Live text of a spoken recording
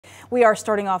We are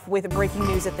starting off with breaking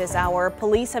news at this hour.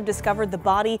 Police have discovered the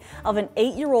body of an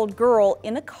 8-year-old girl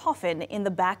in a coffin in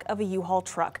the back of a U-Haul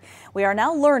truck. We are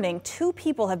now learning 2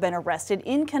 people have been arrested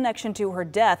in connection to her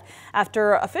death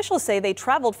after officials say they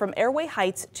traveled from Airway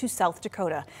Heights to South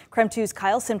Dakota. KREM 2's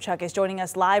Kyle Simchuk is joining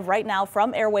us live right now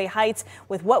from Airway Heights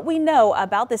with what we know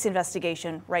about this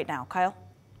investigation right now. Kyle?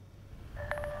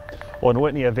 Well, and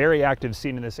Whitney, a very active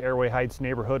scene in this Airway Heights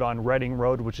neighborhood on Redding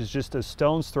Road, which is just a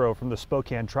stone's throw from the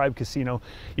Spokane Tribe Casino.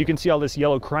 You can see all this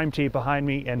yellow crime tape behind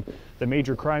me and the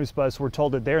major crimes bus. We're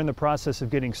told that they're in the process of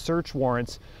getting search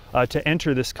warrants to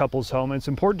enter this couple's home. And it's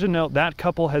important to note that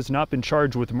couple has not been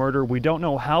charged with murder. We don't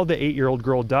know how the 8-year-old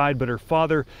girl died, but her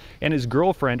father and his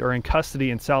girlfriend are in custody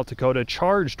in South Dakota,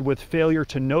 charged with failure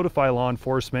to notify law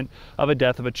enforcement of a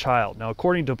death of a child. Now,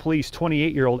 according to police,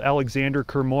 28-year-old Aleksander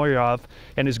Kurmoyarov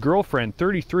and his girlfriend,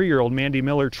 33-year-old Mandie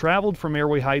Miller, traveled from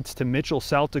Airway Heights to Mitchell,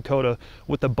 South Dakota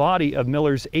with the body of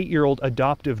Miller's 8-year-old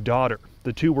adoptive daughter.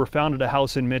 The two were found at a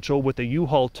house in Mitchell with a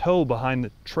U-Haul tow behind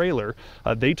the trailer.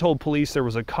 They told police there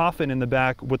was a coffin in the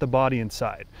back with a body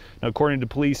inside. Now, according to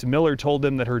police, Miller told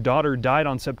them that her daughter died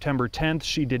on September 10th.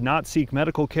 She did not seek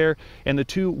medical care, and the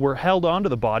two were held onto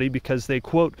the body because they,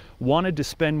 quote, wanted to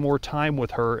spend more time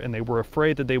with her and they were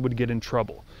afraid that they would get in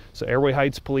trouble. So Airway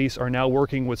Heights police are now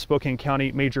working with Spokane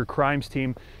County Major Crimes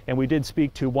Team, and we did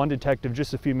speak to one detective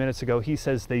just a few minutes ago. He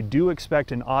says they do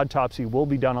expect an autopsy will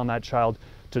be done on that child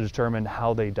to determine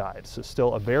how they died. So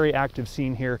still a very active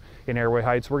scene here in Airway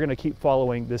Heights. We're going to keep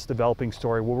following this developing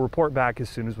story. We'll report back as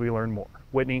soon as we learn more.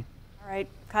 Whitney? All right,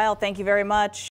 Kyle, thank you very much.